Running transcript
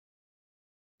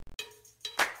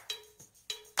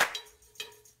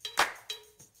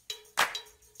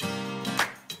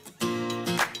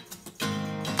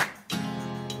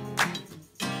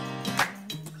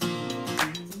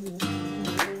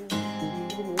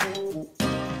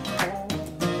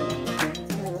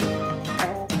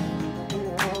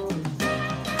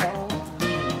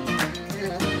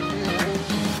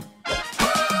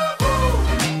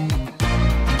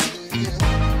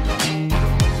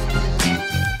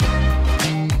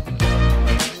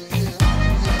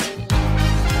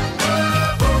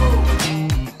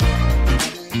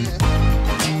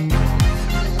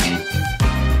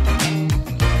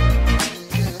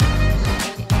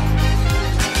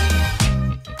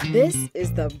This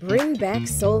is the Bring Back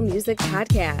Soul Music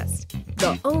Podcast,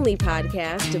 the only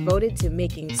podcast devoted to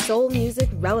making soul music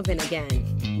relevant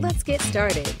again. Let's get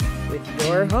started with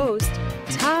your host,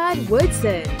 Todd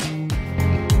Woodson.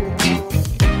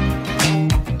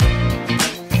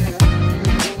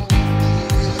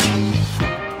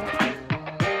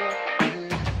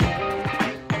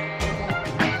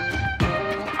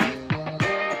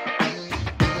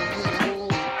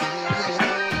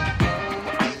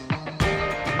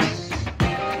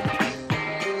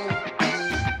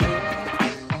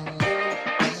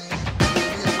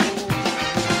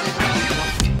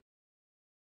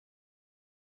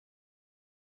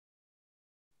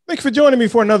 Thank you for joining me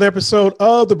for another episode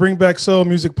of the Bring Back Soul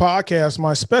Music Podcast.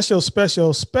 My special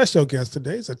guest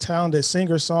today is a talented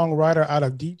singer-songwriter out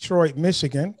of Detroit,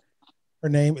 Michigan. Her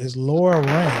name is Laura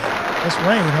Rain. Miss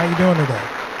Rain, how you doing today?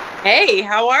 Hey,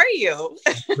 how are you?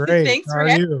 Great. Thanks how for are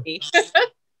having you? me.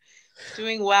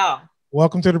 Doing well.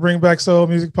 Welcome to the Bring Back Soul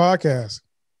Music Podcast.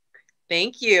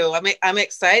 Thank you. I'm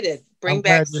excited. Bring I'm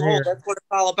back glad you're soul. here. That's what it's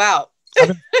all about.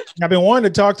 I've been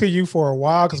wanting to talk to you for a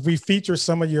while because we feature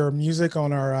some of your music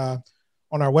on our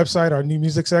website, our new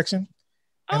music section.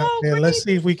 And I said, let's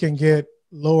see if we can get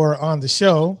Laura on the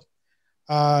show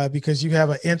because you have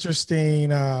an interesting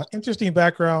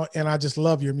background, and I just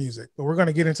love your music. But we're going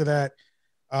to get into that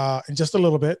in just a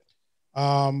little bit.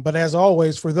 But as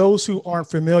always, for those who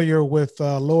aren't familiar with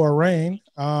Laura Rain,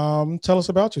 tell us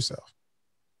about yourself.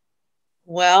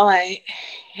 Well, I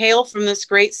hail from this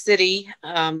great city,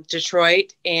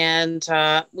 Detroit, and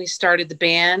we started the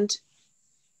band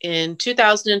in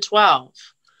 2012.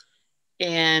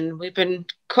 And we've been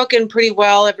cooking pretty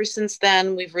well ever since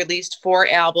then. We've released 4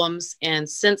 albums, and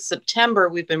since September,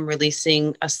 we've been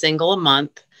releasing a single a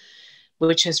month,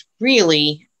 which has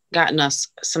really gotten us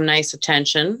some nice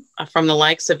attention from the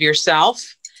likes of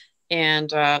yourself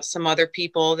and some other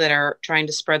people that are trying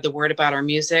to spread the word about our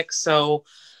music. So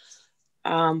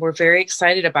we're very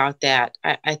excited about that.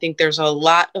 I think there's a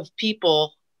lot of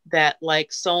people that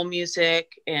like soul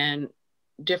music and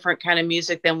different kind of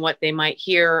music than what they might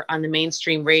hear on the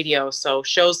mainstream radio. So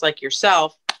shows like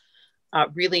yourself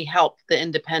really help the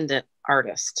independent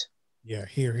artist. Yeah,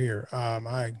 here.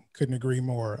 I couldn't agree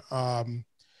more.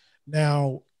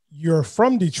 Now, you're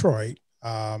from Detroit,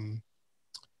 and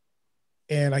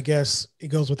I guess it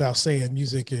goes without saying,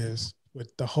 music is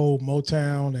with the whole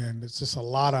Motown, and it's just a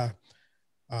lot of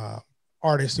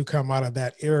artists who come out of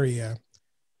that area.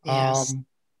 Yes.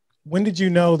 When did you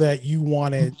know that you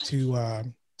wanted to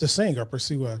sing or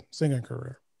pursue a singing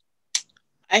career?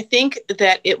 I think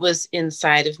that it was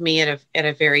inside of me at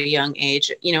a very young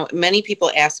age. You know, many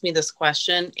people ask me this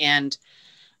question, and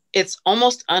it's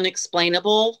almost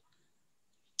unexplainable.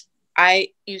 I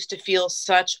used to feel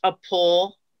such a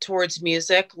pull towards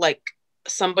music, like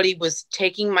somebody was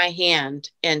taking my hand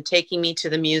and taking me to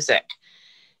the music.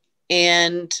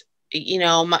 And, you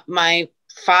know, my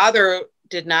father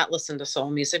did not listen to soul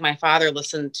music. My father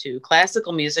listened to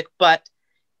classical music, but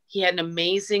he had an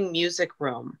amazing music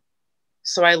room.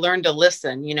 So I learned to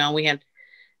listen. You know, we had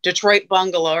Detroit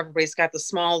bungalow. Everybody's got the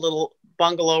small little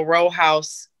bungalow row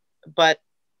house, but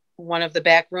one of the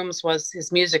back rooms was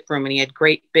his music room, and he had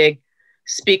great big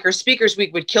speakers we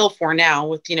would kill for now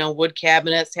with, you know, wood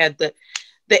cabinets, had the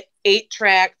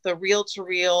 8-track, the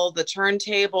reel-to-reel, the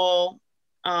turntable.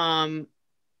 And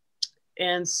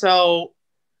so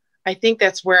I think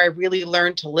that's where I really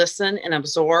learned to listen and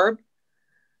absorb.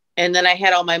 And then I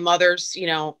had all my mother's, you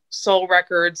know, soul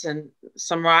records and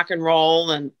some rock and roll.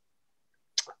 And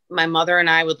my mother and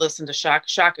I would listen to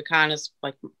Chaka Khan is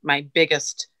like my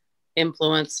biggest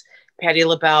influence. Patti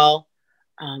LaBelle,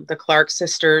 the Clark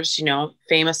sisters, you know,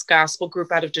 famous gospel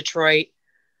group out of Detroit.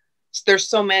 There's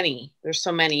so many,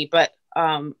 but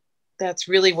that's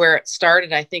really where it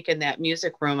started, I think, in that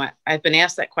music room. I've been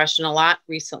asked that question a lot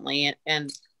recently,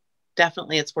 and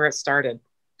definitely it's where it started.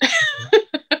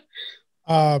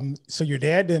 So your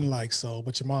dad didn't like soul,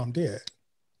 but your mom did.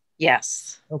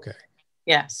 Yes. Okay.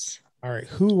 Yes. All right.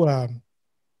 All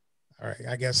right.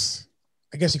 I guess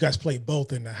you guys played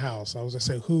both in the house. I was gonna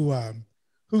say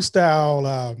whose style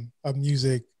of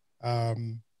music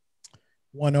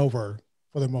won over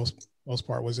for the most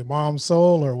part? Was it mom's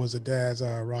soul or was it dad's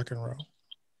rock and roll?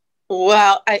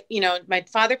 Well, my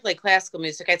father played classical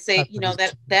music. I'd say, you know,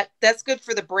 that's good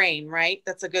for the brain, right?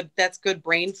 That's good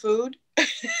brain food.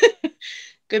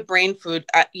 Good brain food.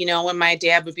 You know, when my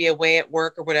dad would be away at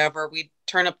work or whatever, we'd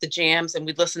turn up the jams and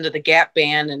we'd listen to the Gap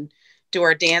Band and do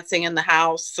our dancing in the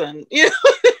house. And, you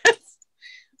know,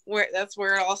 that's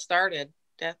where it all started.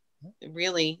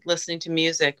 Really listening to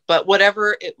music, but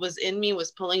whatever it was in me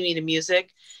was pulling me to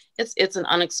music. It's an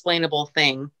unexplainable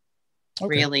thing. Okay.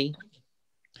 really.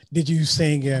 Did you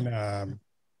sing in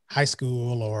high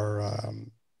school or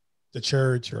the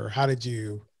church, or how did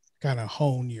you kind of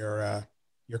hone your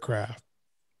craft?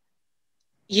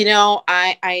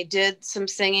 I did some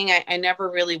singing. I never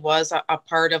really was a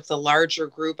part of the larger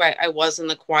group. I was in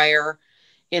the choir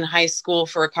in high school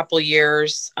for a couple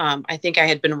years. I think I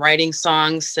had been writing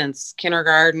songs since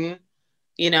kindergarten,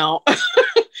 you know.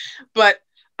 But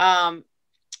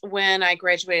when I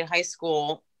graduated high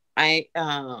school, I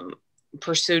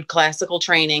pursued classical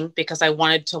training because I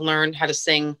wanted to learn how to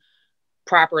sing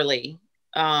properly.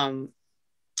 And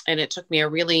it took me a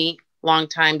really long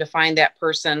time to find that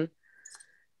person.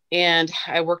 And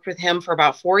I worked with him for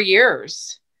about 4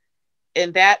 years.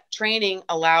 And that training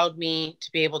allowed me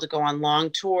to be able to go on long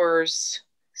tours,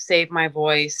 save my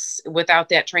voice. Without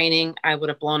that training, I would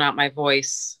have blown out my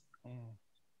voice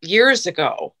years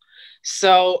ago.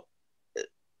 So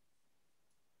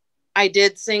I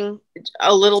did sing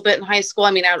a little bit in high school.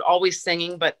 I mean, I was always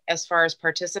singing, but as far as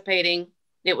participating,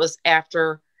 it was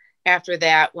after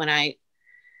that when I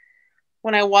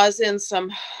was in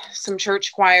some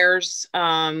church choirs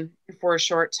for a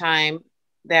short time.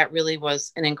 That really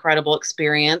was an incredible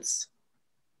experience.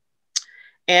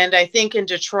 And I think in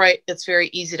Detroit, it's very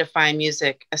easy to find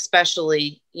music,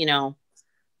 especially, when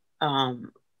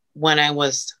I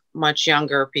was much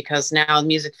younger, because now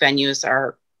music venues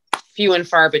are few and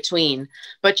far between.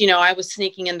 But, I was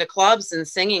sneaking into clubs and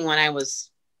singing when I was,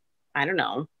 I don't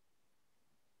know,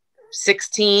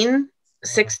 16.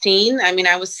 I mean,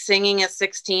 I was singing at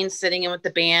 16, sitting in with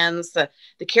the bands. The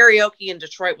karaoke in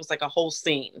Detroit was like a whole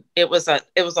scene. It was a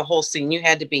whole scene. You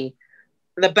had to be,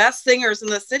 the best singers in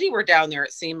the city were down there,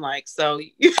 it seemed like. So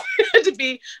you had to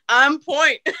be on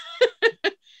point.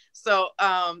 So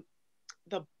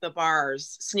the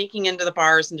bars, sneaking into the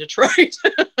bars in Detroit.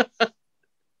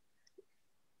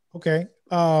 Okay.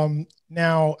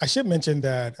 Now I should mention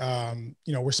that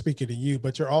we're speaking to you,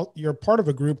 but you're part of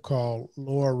a group called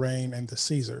Laura Rain and the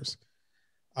Caesars.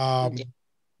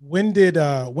 When did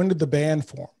the band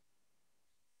form?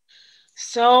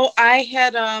 So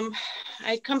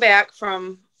I'd come back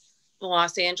from the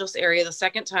Los Angeles area the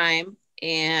second time,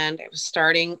 and I was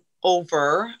starting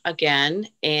over again.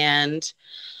 And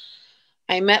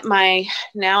I met my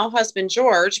now husband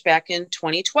George back in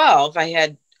 2012. I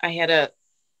had a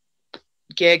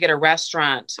gig at a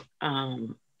restaurant,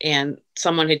 and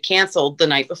someone had canceled the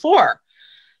night before,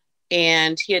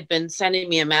 and he had been sending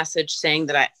me a message saying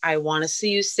that I want to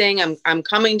see you sing. I'm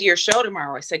coming to your show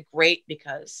tomorrow. I said, great,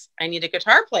 because I need a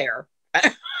guitar player.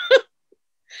 I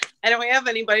don't have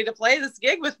anybody to play this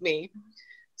gig with me.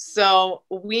 So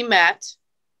we met,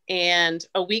 and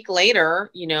a week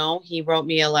later, he wrote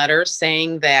me a letter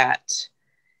saying that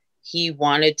he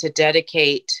wanted to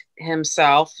dedicate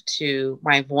himself to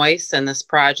my voice and this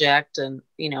project. And,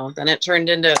 then it turned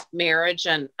into marriage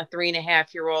and a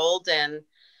 3.5-year-old and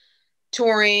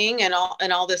touring and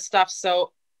all this stuff.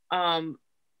 So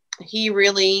he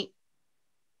really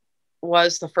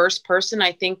was the first person,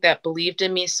 I think, that believed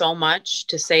in me so much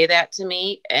to say that to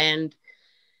me. And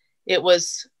it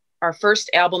was our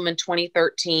first album in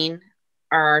 2013,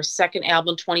 our second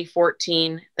album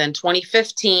 2014, then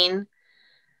 2015,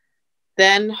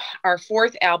 then our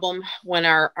fourth album when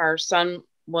our son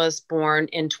was born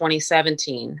in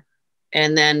 2017,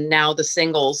 and then now the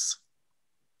singles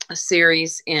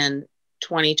series in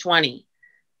 2020.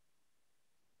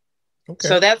 Okay.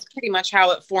 So that's pretty much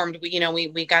how it formed.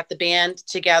 We got the band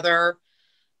together,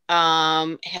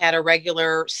 had a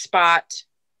regular spot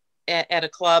at a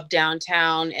club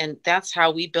downtown, and that's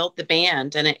how we built the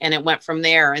band, and it went from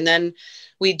there. And then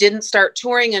we didn't start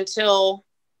touring until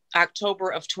October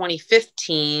of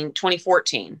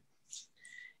 2014.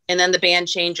 And then the band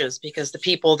changes because the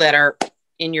people that are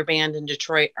in your band in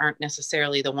Detroit aren't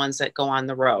necessarily the ones that go on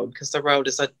the road, because the road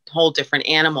is a whole different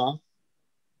animal.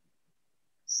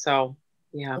 So,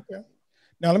 yeah. Okay.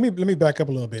 Now let me back up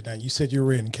a little bit. Now, you said you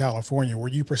were in California. Were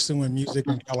you pursuing music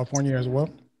in California as well?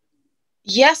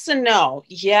 Yes and no.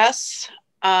 Yes,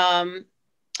 I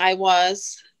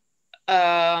was.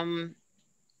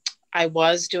 I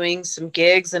was doing some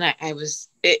gigs, and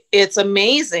it's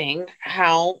amazing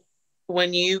how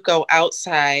when you go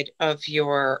outside of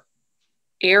your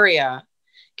area,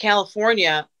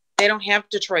 California, they don't have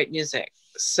Detroit music.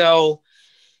 So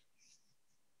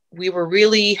we were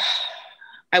really,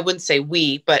 I wouldn't say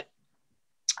but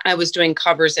I was doing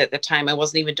covers at the time. I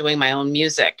wasn't even doing my own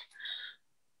music.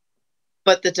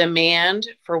 But the demand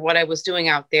for what I was doing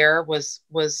out there was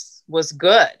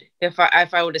good. If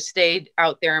I would have stayed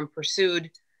out there and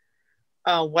pursued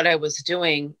what I was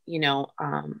doing,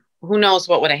 who knows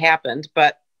what would have happened.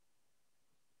 But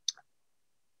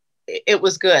it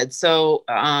was good. So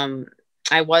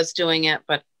I was doing it,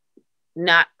 but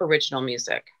not original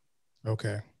music.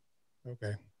 Okay.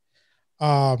 Okay.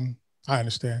 I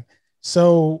understand.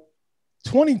 So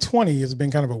 2020 has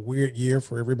been kind of a weird year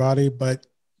for everybody, but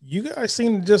you guys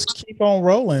seem to just keep on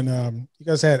rolling. You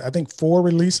guys had, I think, 4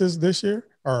 releases this year,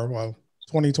 or well,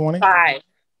 2020. Five.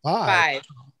 Five.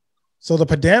 So the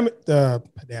pandemic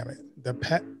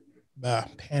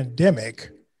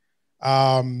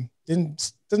didn't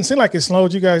seem like it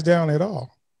slowed you guys down at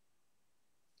all.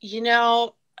 You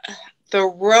know, the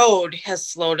road has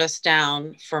slowed us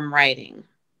down from writing.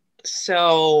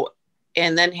 So,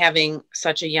 and then having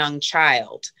such a young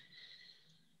child.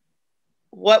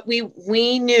 What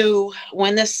we knew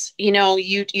when this,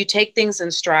 you take things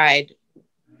in stride.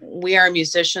 We are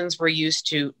musicians. We're used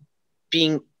to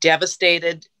being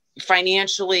devastated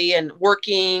financially and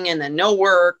working and then no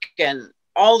work and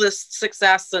all this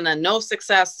success and then no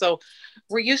success. So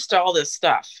we're used to all this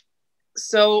stuff.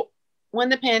 So when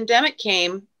the pandemic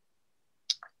came,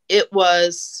 it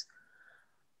was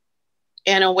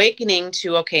an awakening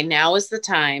to, okay, now is the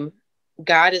time.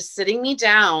 God is sitting me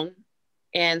down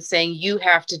and saying, you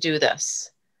have to do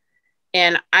this.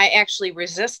 And I actually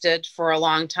resisted for a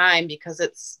long time because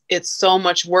it's so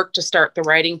much work to start the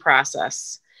writing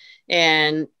process.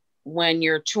 And when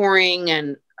you're touring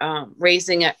and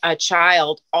raising a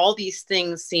child, all these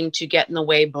things seem to get in the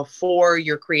way before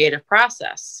your creative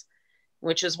process,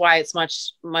 which is why it's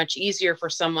much, much easier for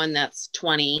someone that's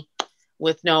 20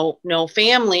 with no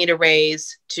family to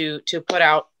raise to put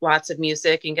out lots of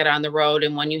music and get on the road.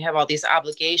 And when you have all these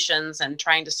obligations and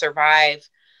trying to survive,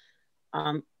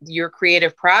 your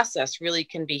creative process really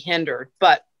can be hindered.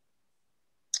 But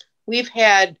we've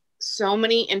had so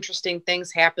many interesting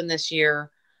things happen this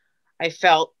year. I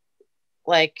felt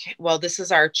like, well, this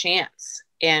is our chance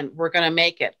and we're going to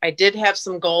make it. I did have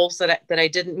some goals that I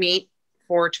didn't meet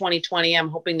for 2020. I'm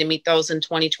hoping to meet those in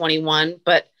 2021.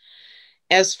 But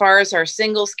as far as our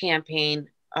singles campaign,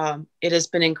 it has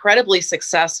been incredibly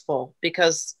successful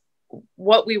because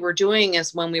what we were doing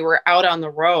is when we were out on the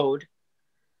road,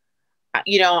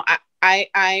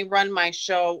 I run my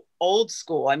show old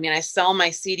school. I mean, I sell my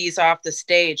CDs off the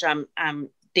stage. I'm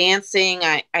dancing.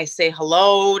 I say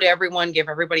hello to everyone, give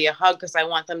everybody a hug because I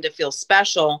want them to feel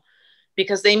special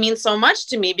because they mean so much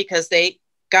to me because they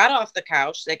got off the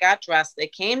couch, they got dressed, they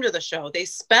came to the show, they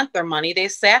spent their money, they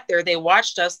sat there, they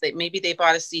watched us, maybe they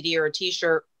bought a CD or a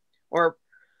t-shirt or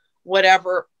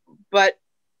whatever, but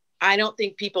I don't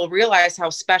think people realize how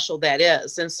special that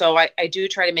is. And so I do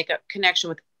try to make a connection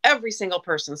with every single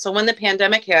person. So when the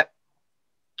pandemic hit,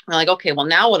 we're like, okay, well,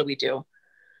 now what do we do?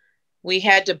 We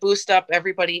had to boost up.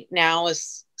 Everybody now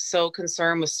is so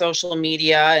concerned with social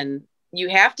media, and you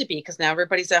have to be because now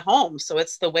everybody's at home. So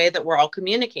it's the way that we're all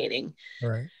communicating.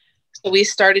 Right. So we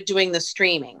started doing the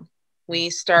streaming.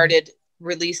 We started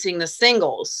releasing the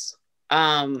singles.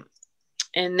 And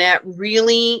that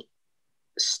really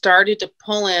started to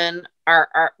pull in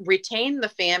retain the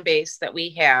fan base that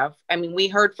we have. I mean, we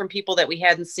heard from people that we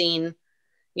hadn't seen,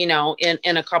 in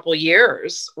a couple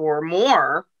years or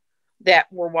more that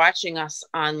were watching us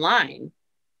online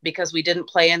because we didn't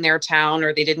play in their town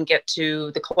or they didn't get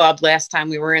to the club last time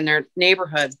we were in their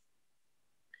neighborhood.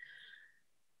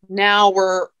 Now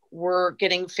we're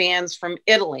getting fans from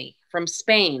Italy, from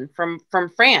Spain, from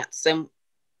France. And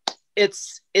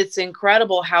it's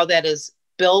incredible how that is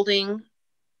building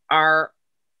our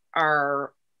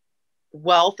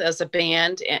wealth as a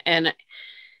band and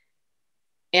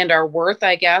our worth,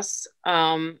 I guess,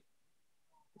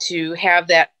 to have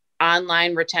that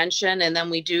online retention. And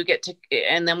then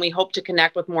we hope to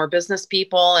connect with more business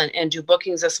people and do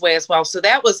bookings this way as well. So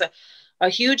that was a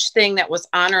huge thing that was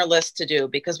on our list to do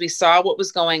because we saw what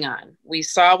was going on. We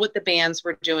saw what the bands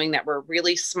were doing that were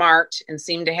really smart and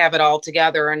seemed to have it all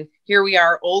together. And here we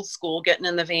are, old school, getting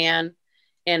in the van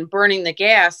and burning the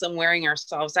gas and wearing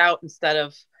ourselves out instead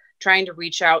of trying to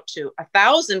reach out to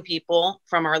 1,000 people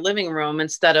from our living room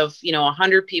instead of,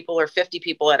 100 people or 50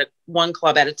 people at one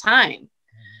club at a time.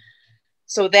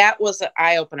 So that was an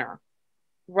eye opener,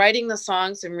 writing the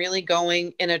songs and really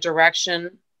going in a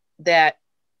direction that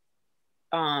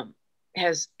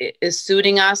is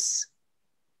suiting us.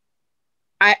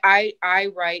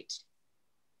 I write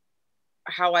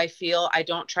how I feel. I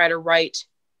don't try to write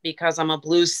because I'm a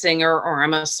blues singer or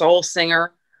I'm a soul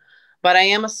singer, but I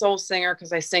am a soul singer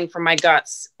because I sing from my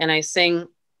guts and I sing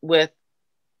with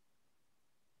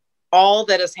all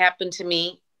that has happened to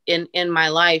me in my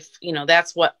life.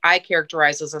 That's what I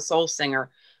characterize as a soul singer.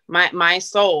 My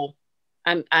soul,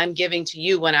 I'm giving to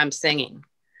you when I'm singing.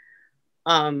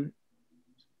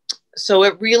 So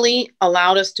it really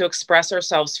allowed us to express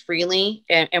ourselves freely,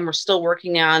 and we're still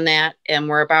working on that, and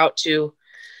we're about to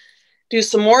do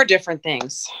some more different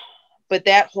things. But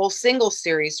that whole single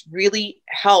series really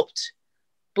helped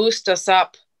boost us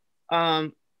up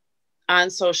on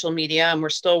social media, and we're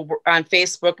still on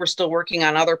Facebook. We're still working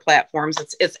on other platforms.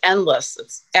 It's endless.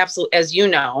 It's absolute, as you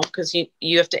know, because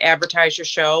you have to advertise your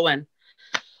show and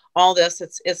all this.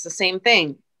 It's the same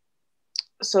thing.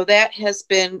 So that has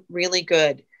been really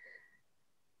good.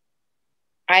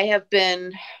 I have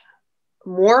been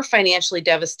more financially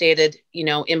devastated,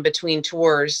 in between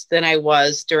tours than I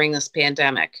was during this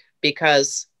pandemic,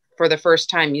 because for the first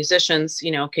time, musicians,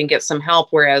 can get some help,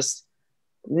 whereas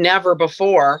never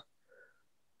before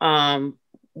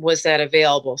was that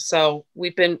available. So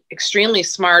we've been extremely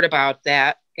smart about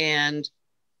that, and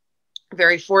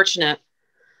very fortunate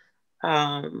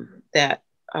that,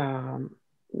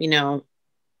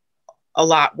 a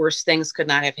lot worse things could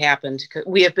not have happened.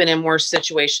 We have been in worse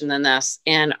situation than this,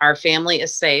 and our family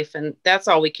is safe, and that's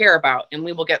all we care about. And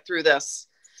we will get through this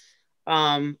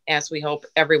as we hope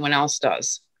everyone else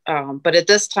does. But at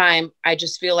this time, I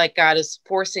just feel like God is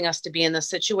forcing us to be in this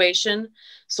situation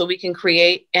so we can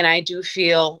create. And I do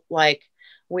feel like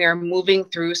we are moving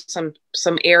through some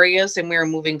areas, and we are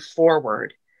moving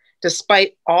forward,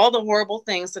 despite all the horrible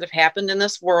things that have happened in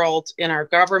this world, in our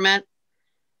government,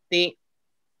 the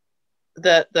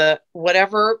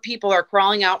whatever people are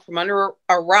crawling out from under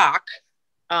a rock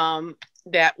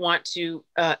that want to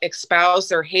espouse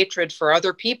their hatred for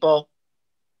other people.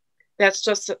 That's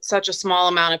just such a small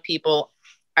amount of people.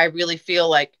 I really feel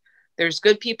like there's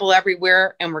good people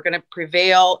everywhere, and we're going to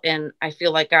prevail. And I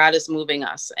feel like God is moving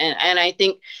us. And I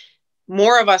think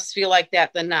more of us feel like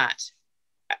that than not.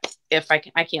 If I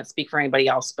can't speak for anybody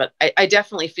else, but I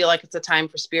definitely feel like it's a time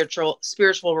for spiritual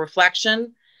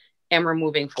reflection, and we're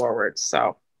moving forward.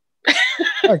 So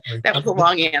that was a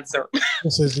long answer.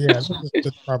 This is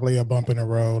probably a bump in the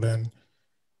road, and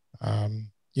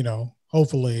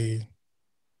hopefully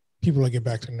people will get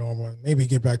back to normal and maybe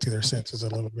get back to their senses a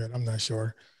little bit. I'm not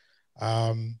sure.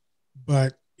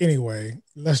 But anyway,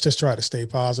 let's just try to stay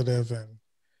positive, and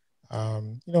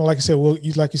like I said,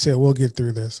 we'll get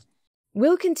through this.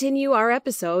 We'll continue our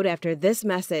episode after this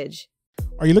message.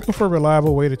 Are you looking for a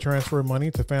reliable way to transfer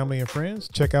money to family and friends?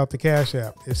 Check out the Cash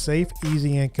App. It's safe,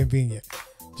 easy, and convenient.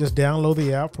 Just download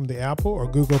the app from the Apple or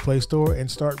Google Play Store and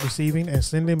start receiving and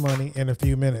sending money in a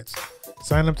few minutes.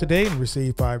 Sign up today and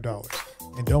receive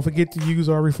 $5. And don't forget to use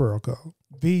our referral code,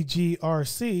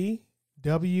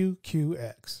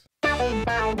 VGRCWQX.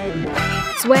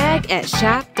 Swag at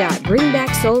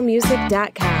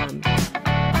shop.bringbacksoulmusic.com.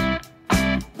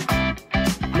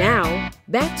 Now,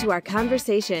 back to our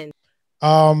conversation.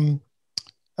 Now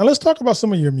let's talk about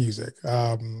some of your music.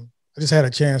 I just had a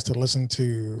chance to listen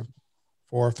to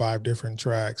 4 or 5 different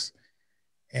tracks,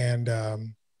 and I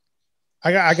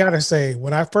gotta say,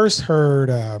 when I first heard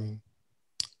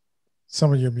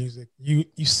some of your music, you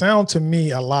sound to me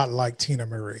a lot like Tina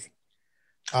Marie.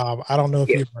 I don't know if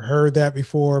you ever heard that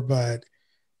before, but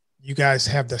you guys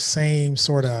have the same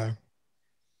sort of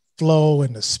flow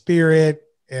and the spirit,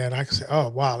 and I can say, oh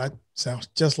wow, that sounds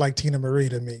just like Tina Marie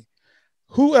to me.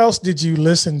 Who else did you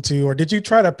listen to, or did you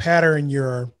try to pattern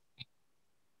your,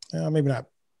 maybe not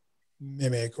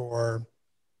mimic, or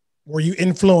were you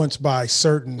influenced by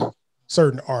certain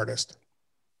artists?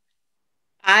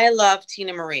 I love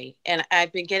Tina Marie, and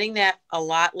I've been getting that a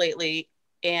lot lately.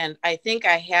 And I think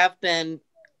I have been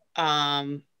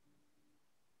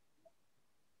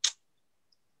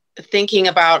thinking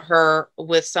about her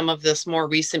with some of this more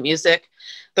recent music,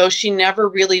 though she never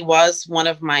really was one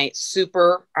of my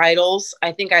super idols.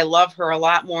 I think I love her a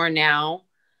lot more now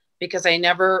because I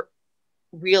never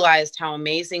realized how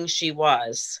amazing she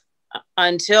was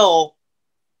until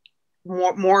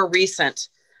more recent.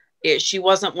 She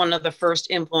wasn't one of the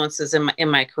first influences in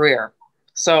my career.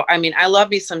 So, I mean, I love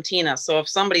me some Tina. So if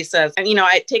somebody says, and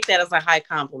I take that as a high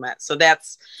compliment. So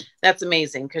that's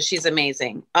amazing, because she's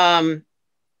amazing.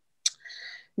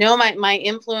 No, my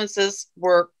influences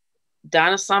were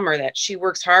Donna Summer, that She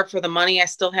Works Hard for the Money. I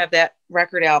still have that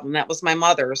record album. That was my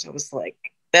mother's. It was like,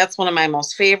 that's one of my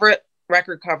most favorite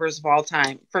record covers of all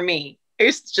time for me. I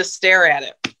used to just stare at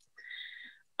it.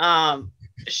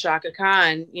 Shaka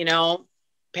Khan,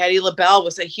 Patti LaBelle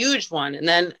was a huge one. And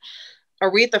then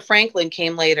Aretha Franklin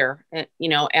came later,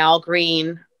 Al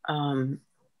Green.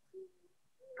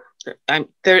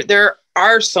 There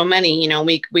are so many,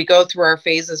 we go through our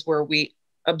phases where we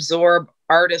absorb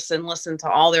artists and listen to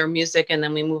all their music, and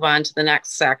then we move on to the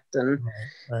next sect and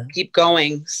keep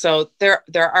going. So there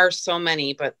are so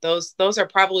many, but those are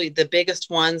probably the biggest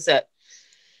ones that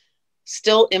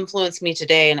still influence me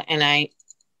today. And I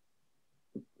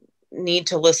need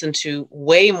to listen to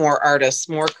way more artists,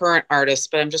 more current artists,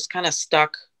 but I'm just kind of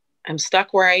stuck. I'm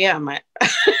stuck where I am.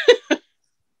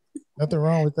 Nothing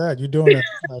wrong with that. You're doing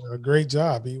a great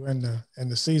job, you and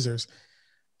the Caesars.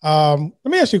 Let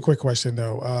me ask you a quick question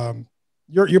though.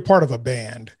 You're part of a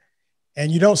band,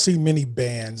 and you don't see many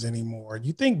bands anymore. Do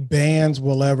you think bands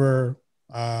will ever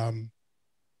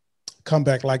come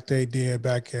back like they did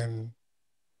back in,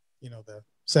 the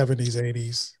 70s,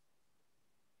 80s?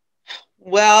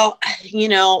 Well,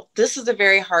 this is a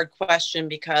very hard question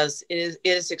because it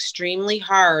is extremely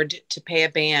hard to pay a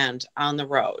band on the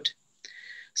road.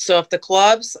 So if the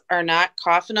clubs are not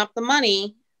coughing up the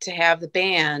money to have the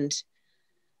band,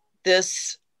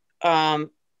 this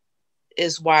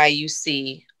is why you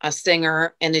see a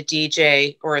singer and a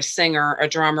DJ, or a singer, a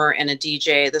drummer and a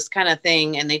DJ, this kind of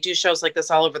thing. And they do shows like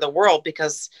this all over the world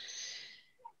because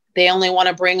they only want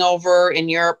to bring over in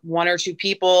Europe 1 or 2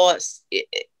 people.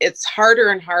 It's harder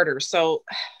and harder. So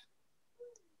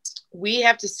we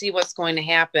have to see what's going to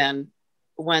happen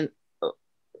when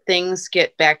things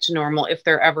get back to normal, if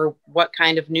they're ever, what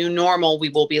kind of new normal we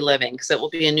will be living, because it will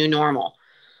be a new normal.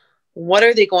 What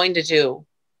are they going to do?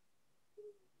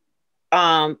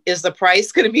 Is the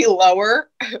price going to be lower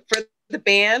for the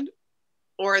band,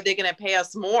 or are they going to pay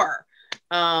us more?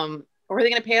 Or are they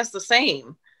going to pay us the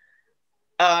same?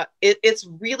 It's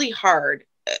really hard.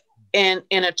 And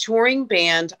in a touring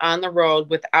band on the road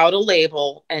without a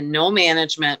label and no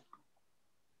management,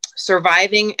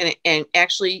 surviving and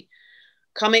actually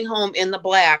coming home in the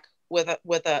black with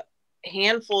a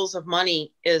handfuls of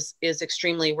money is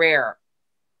extremely rare.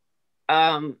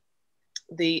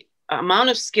 The amount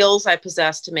of skills I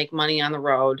possess to make money on the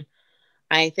road,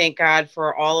 I thank God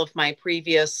for all of my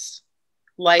previous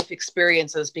life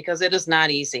experiences, because it is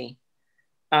not easy.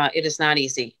 It is not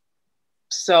easy.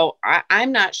 So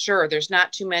I'm not sure. There's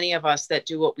not too many of us that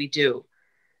do what we do.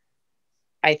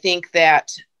 I think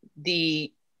that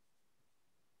the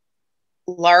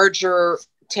larger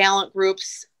talent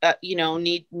groups,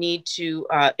 need to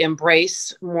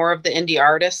embrace more of the indie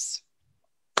artists.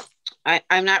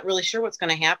 I'm not really sure what's going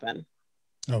to happen.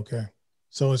 Okay,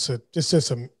 so it's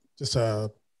just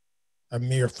a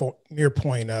mere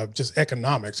point of just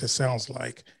economics. It sounds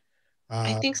like.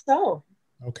 I think so.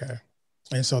 Okay,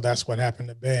 and so that's what happened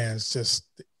to bands. Just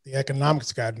the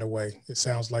economics got in the way. It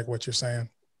sounds like what you're saying.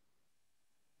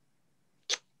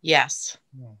 Yes.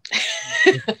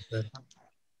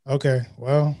 Okay.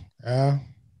 Well,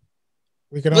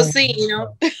 we can. We'll only see. We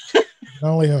can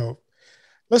only hope.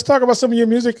 Let's talk about some of your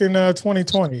music in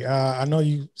 2020. I know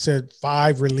you said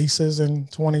 5 releases in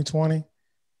 2020.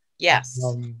 Yes.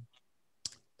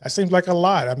 That seems like a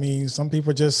lot. I mean, some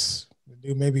people just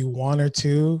do maybe 1 or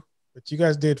 2, but you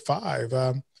guys did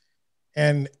 5.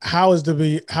 And how have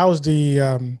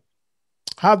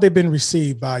they been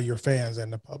received by your fans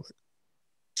and the public?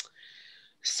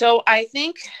 So I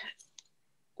think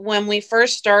when we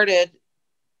first started,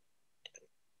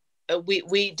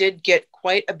 we did get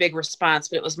quite a big response,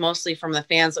 but it was mostly from the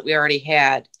fans that we already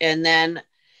had. And then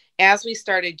as we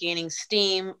started gaining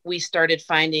steam, we started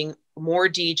finding more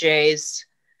DJs.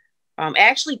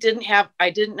 I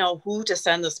didn't know who to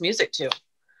send this music to,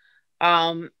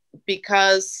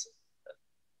 because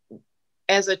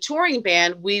as a touring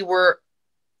band, we were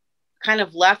kind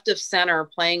of left of center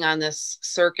playing on this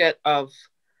circuit of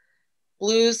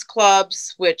blues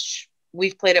clubs, which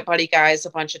we've played at Buddy Guy's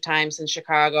a bunch of times in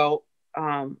Chicago.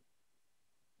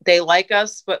 They like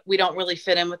us, but we don't really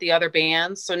fit in with the other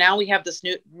bands. So now we have this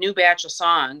new batch of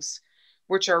songs,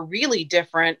 which are really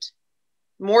different,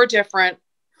 more different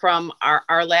from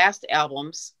our last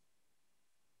albums.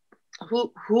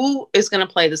 Who is going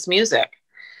to play this music?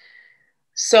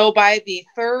 So by the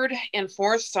 3rd and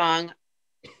 4th song,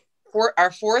 for our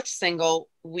 4th single,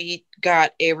 we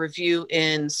got a review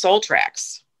in Soul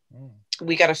Tracks.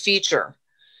 We got a feature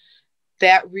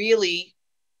that really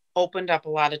opened up a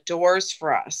lot of doors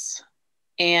for us.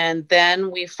 And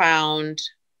then we found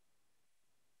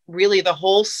really the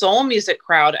whole soul music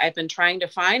crowd I've been trying to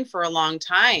find for a long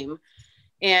time.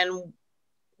 And,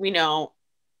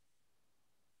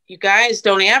 you guys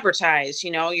don't advertise,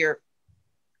 you're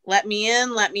let me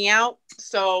in, let me out.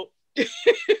 So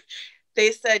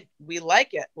they said, we like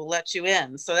it, we'll let you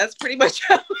in. So that's pretty much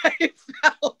how I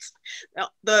felt. Now,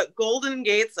 the golden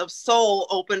gates of soul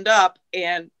opened up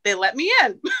and they let me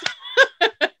in.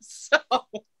 So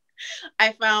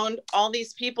I found all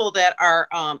these people that are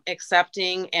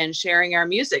accepting and sharing our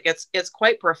music. It's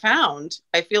quite profound.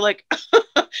 I feel like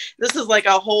this is like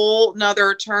a whole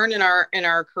nother turn in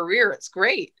our career. It's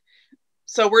great.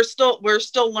 So we're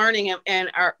still learning,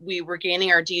 and we were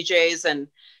gaining our DJs and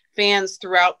fans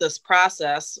throughout this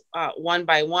process, one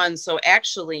by one. So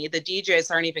actually the DJs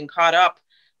aren't even caught up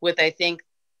with, I think,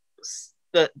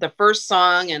 the first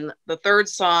song and the third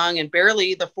song and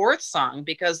barely the fourth song,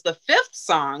 because the fifth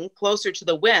song, Closer to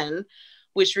the Wind,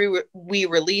 which we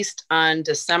released on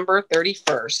December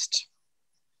 31st,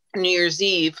 New Year's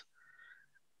Eve,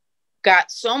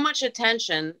 got so much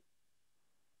attention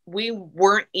we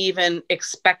weren't even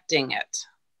expecting it.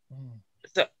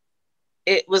 So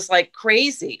it was like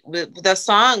crazy. The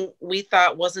song we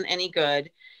thought wasn't any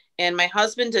good, and my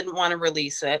husband didn't want to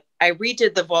release it. I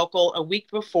redid the vocal a week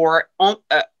before,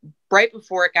 right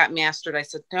before it got mastered. I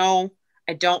said, no,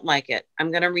 I don't like it. I'm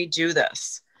going to redo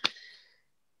this.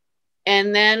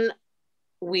 And then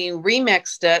we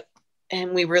remixed it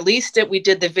and we released it. We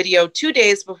did the video 2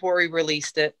 days before we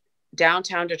released it,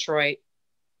 downtown Detroit.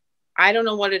 I don't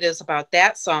know what it is about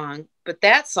that song, but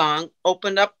that song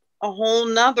opened up a whole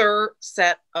nother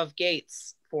set of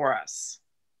gates for us.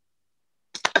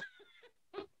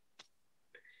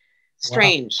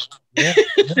 Strange. Wow. Yeah.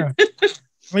 I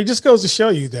mean, it just goes to show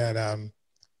you that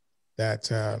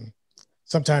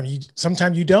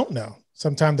sometimes you don't know.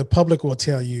 Sometimes the public will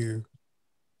tell you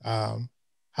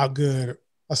how good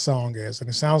a song is, and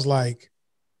it sounds like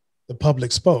the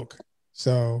public spoke.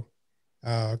 So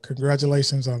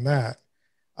congratulations on that.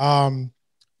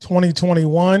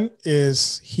 2021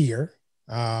 is here,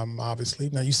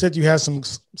 obviously. Now, you said you had some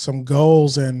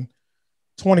goals in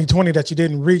 2020 that you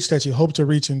didn't reach that you hope to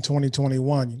reach in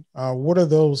 2021. What are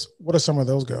those? What are some of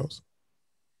those goals?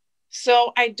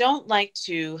 So I don't like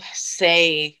to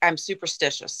say I'm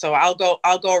superstitious, so I'll go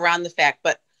around the fact.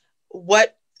 But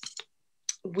what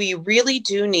we really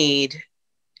do need,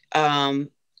 I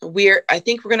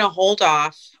think we're going to hold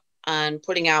off on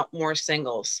putting out more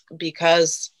singles,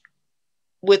 because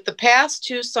with the past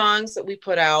 2 songs that we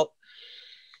put out,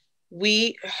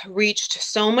 we reached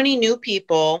so many new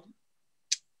people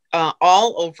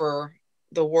all over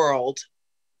the world.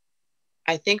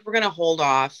 I think we're going to hold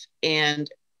off, and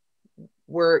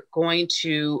we're going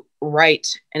to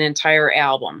write an entire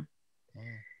album.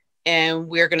 And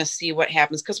we're going to see what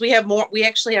happens, because we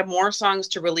actually have more songs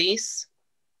to release,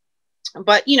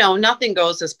 but nothing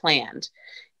goes as planned.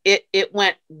 It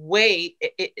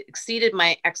exceeded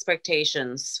my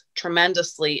expectations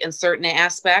tremendously in certain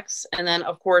aspects. And then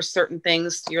of course, certain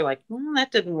things you're like,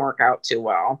 that didn't work out too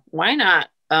well. Why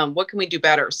not? What can we do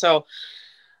better? So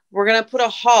we're going to put a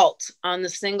halt on the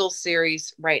single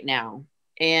series right now.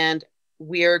 And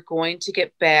we are going to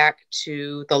get back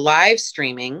to the live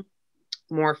streaming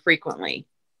more frequently,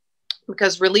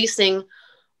 because releasing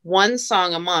one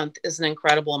song a month is an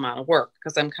incredible amount of work,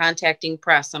 because I'm contacting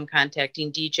press, I'm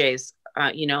contacting DJs,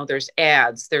 there's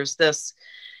ads, there's this.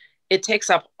 It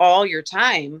takes up all your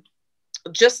time,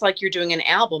 just like you're doing an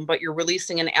album, but you're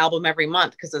releasing an album every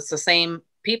month because it's the same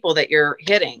people that you're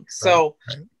hitting. So,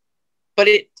 right. But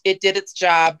it did its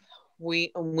job.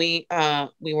 We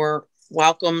were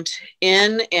welcomed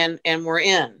in, and we're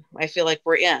in. I feel like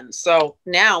we're in. So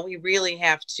now we really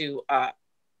have to,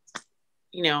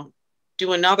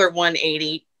 do another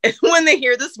 180. When they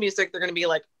hear this music, they're going to be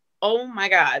like, oh my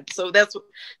God. So that's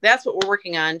what we're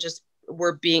working on. Just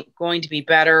we're going to be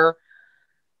better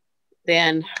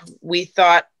than we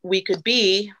thought we could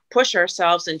be, push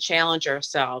ourselves and challenge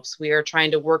ourselves. We are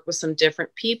trying to work with some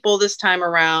different people this time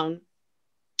around.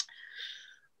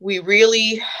 We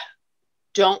really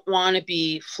don't want to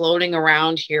be floating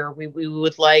around here. We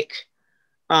would like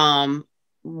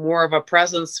more of a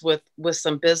presence with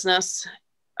some business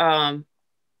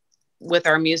with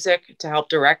our music to help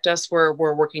direct us. We're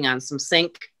working on some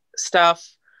sync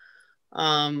stuff.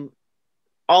 All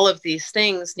of these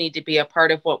things need to be a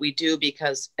part of what we do,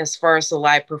 because as far as the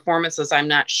live performances, I'm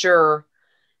not sure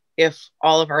if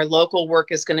all of our local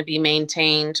work is going to be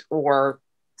maintained or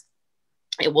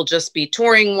it will just be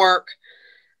touring work.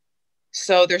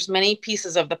 So there's many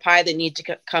pieces of the pie that need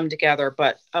to come together,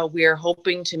 but we are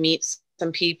hoping to meet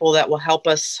some people that will help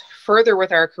us further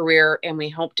with our career, and we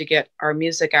hope to get our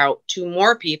music out to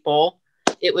more people.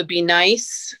 It would be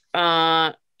nice,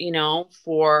 for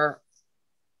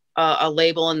a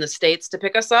label in the States to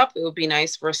pick us up. It would be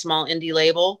nice for a small indie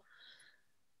label.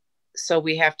 So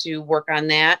we have to work on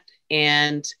that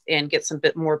and get some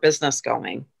bit more business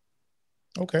going.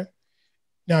 Okay.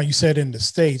 Now, you said in the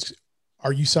States,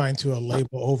 are you signed to a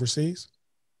label overseas?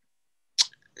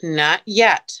 Not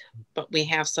yet, but we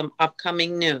have some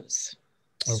upcoming news.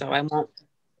 Okay. So I won't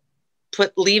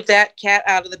leave that cat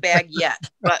out of the bag yet,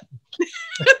 but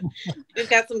we've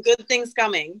got some good things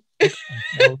coming.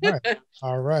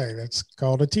 All right. That's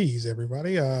called a tease,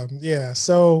 everybody. Yeah.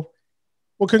 So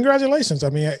Well, congratulations. I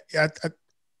mean,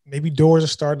 maybe doors are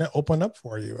starting to open up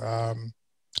for you.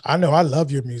 I know I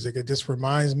love your music. It just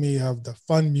reminds me of the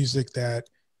fun music that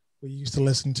we used to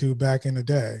listen to back in the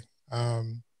day.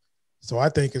 So I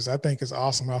think it's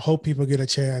awesome. I hope people get a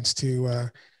chance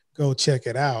to go check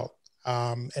it out.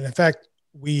 And in fact,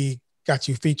 we got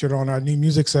you featured on our new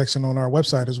music section on our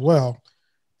website as well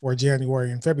for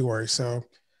January and February. So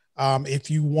if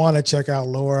you want to check out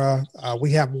Laura,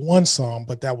 we have one song,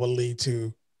 but that will lead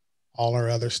to all our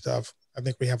other stuff. I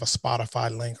think we have a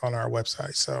Spotify link on our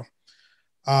website. So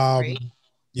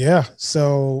yeah.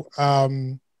 So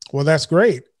well, that's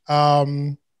great.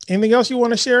 Anything else you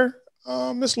want to share,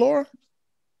 Miss Laura?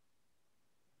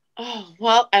 Oh,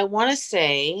 well, I want to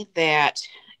say that,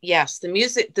 yes,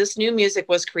 this new music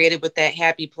was created with that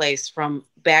happy place from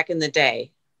back in the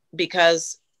day,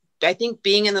 because I think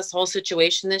being in this whole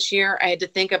situation this year, I had to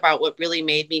think about what really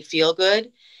made me feel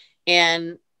good.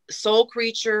 And Soul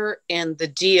Creature and The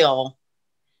Deal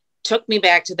took me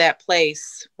back to that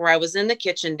place where I was in the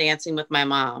kitchen dancing with my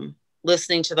mom,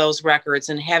 listening to those records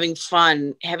and having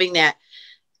fun, having that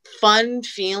fun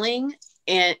feeling.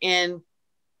 And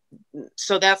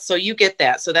so you get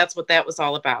that. So that's what that was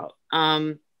all about.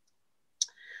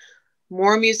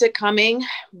 More music coming.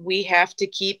 We have to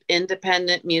keep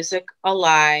independent music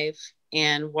alive.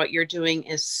 And what you're doing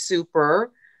is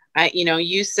super.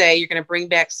 You say you're going to bring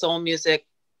back soul music.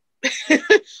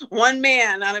 One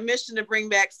man on a mission to bring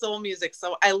back soul music.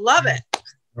 So I love it.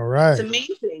 All right. It's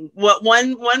amazing what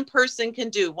one person can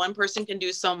do. One person can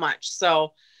do so much.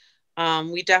 So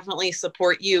we definitely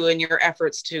support you in your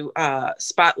efforts to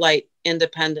spotlight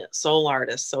independent soul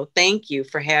artists. So thank you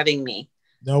for having me.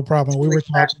 No problem. We were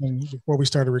talking before we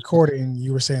started recording.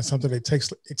 You were saying something that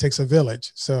it takes a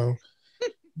village. So,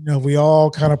 we all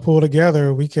kind of pull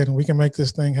together. We can make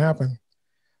this thing happen.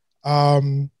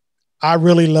 I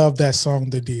really love that song,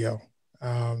 The Deal.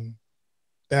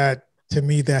 That to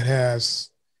me, that has,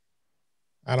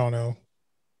 I don't know,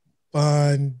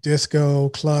 fun, disco,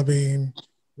 clubbing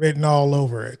written all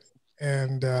over it.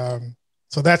 And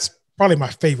so that's probably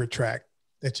my favorite track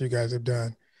that you guys have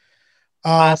done.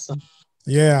 Awesome.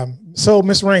 Yeah. So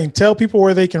Miss Rain, tell people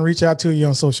where they can reach out to you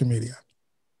on social media.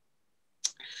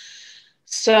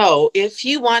 So if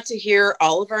you want to hear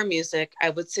all of our music,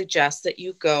 I would suggest that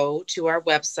you go to our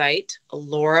website,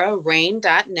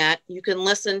 laurarain.net. You can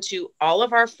listen to all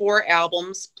of our 4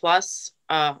 albums plus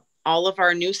all of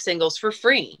our new singles for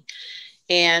free.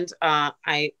 And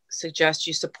I suggest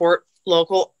you support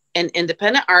local and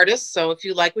independent artists. So if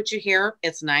you like what you hear,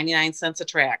 it's 99 cents a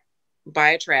track. Buy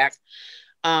a track.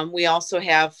 We also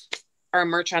have our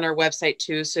merch on our website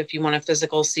too. So if you want a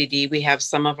physical CD, we have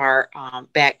some of our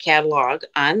back catalog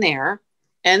on there.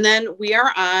 And then we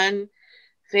are on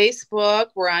Facebook.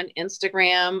 We're on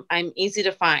Instagram. I'm easy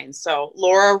to find. So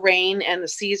Laura Rain and the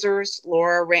Caesars,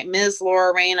 Ms.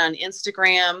 Laura Rain on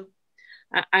Instagram.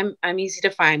 I'm easy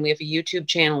to find. We have a YouTube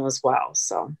channel as well.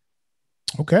 So.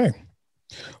 Okay.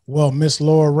 Well, Miss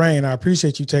Laura Rain, I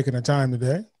appreciate you taking the time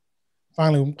today.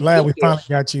 Finally, glad we finally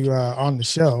got you on the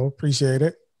show. Appreciate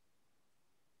it.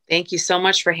 Thank you so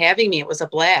much for having me. It was a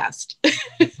blast.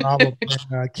 No problem.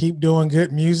 Keep doing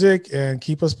good music and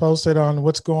keep us posted on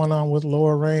what's going on with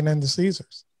Laura Rain and the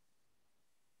Caesars.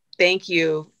 Thank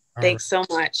you. Thanks so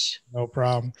much. No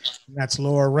problem. That's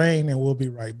Laura Rain, and we'll be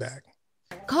right back.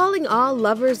 Calling all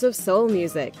lovers of soul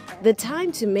music. The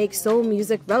time to make soul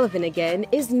music relevant again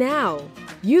is now.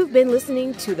 You've been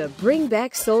listening to the Bring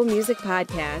Back Soul Music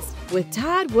podcast with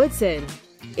Todd Woodson.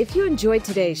 If you enjoyed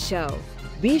today's show,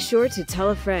 be sure to tell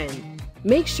a friend.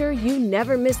 Make sure you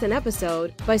never miss an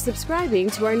episode by subscribing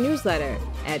to our newsletter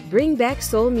at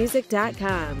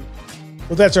bringbacksoulmusic.com.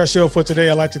 Well, that's our show for today.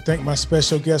 I'd like to thank my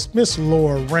special guest, Miss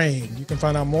Laura Rain. You can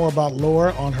find out more about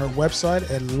Laura on her website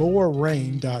at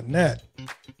laurarain.net.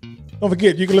 Don't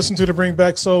forget, you can listen to the Bring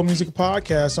Back Soul Music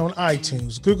podcast on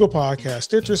iTunes, Google Podcasts,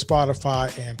 Stitcher,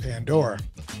 Spotify, and Pandora.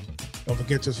 Don't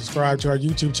forget to subscribe to our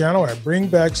YouTube channel at Bring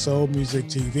Back Soul Music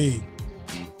TV.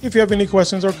 If you have any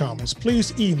questions or comments,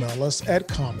 please email us at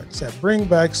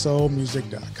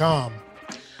comments@bringbacksoulmusic.com.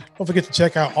 Don't forget to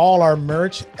check out all our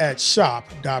merch at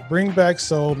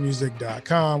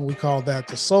shop.bringbacksoulmusic.com. We call that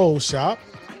the Soul Shop.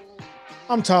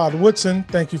 I'm Todd Woodson.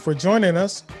 Thank you for joining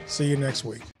us. See you next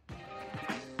week.